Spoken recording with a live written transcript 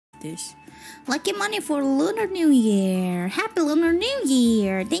this. Lucky money for Lunar New Year. Happy Lunar New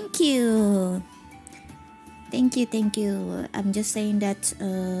Year. Thank you. Thank you. I'm just saying that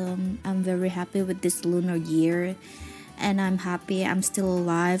I'm very happy with this lunar year, and I'm happy I'm still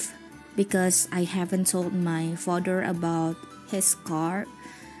alive because I haven't told my father about his car.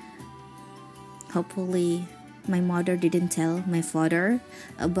 Hopefully my mother didn't tell my father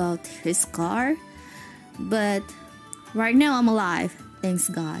about his car, but right now I'm alive. Thanks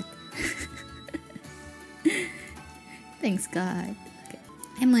God. Thanks God.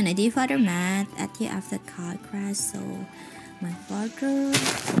 Hey Moona, did your father mad at you after car crash? So my father,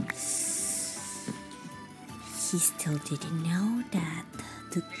 he still didn't know that.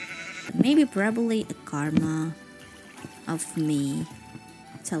 Maybe probably a karma of me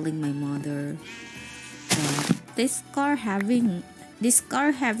telling my mother this car having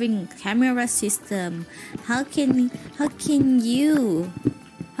camera system. How can you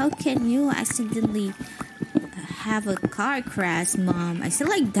accidentally have a car crash, Mom? I said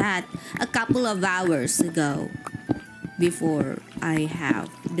like that a couple of hours ago before I have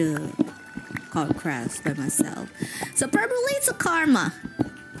the car crash by myself. So probably it's a karma.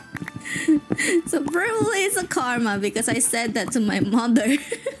 Because I said that to my mother.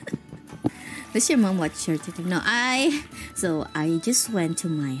 Does your mom watch your TikTok? No, I just went to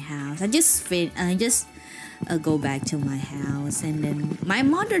my house. I just go back to my house, and then my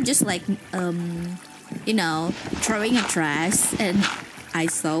mother just like throwing a trash, and I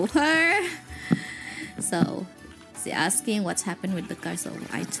saw her. So she asking what's happened with the car, so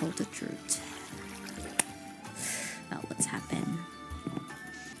I told the truth about what's happened.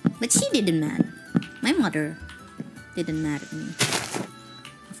 But she didn't mad. My mother didn't mad at me,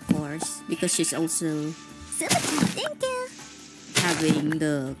 of course, because she's also having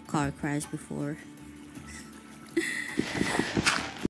the car crash before.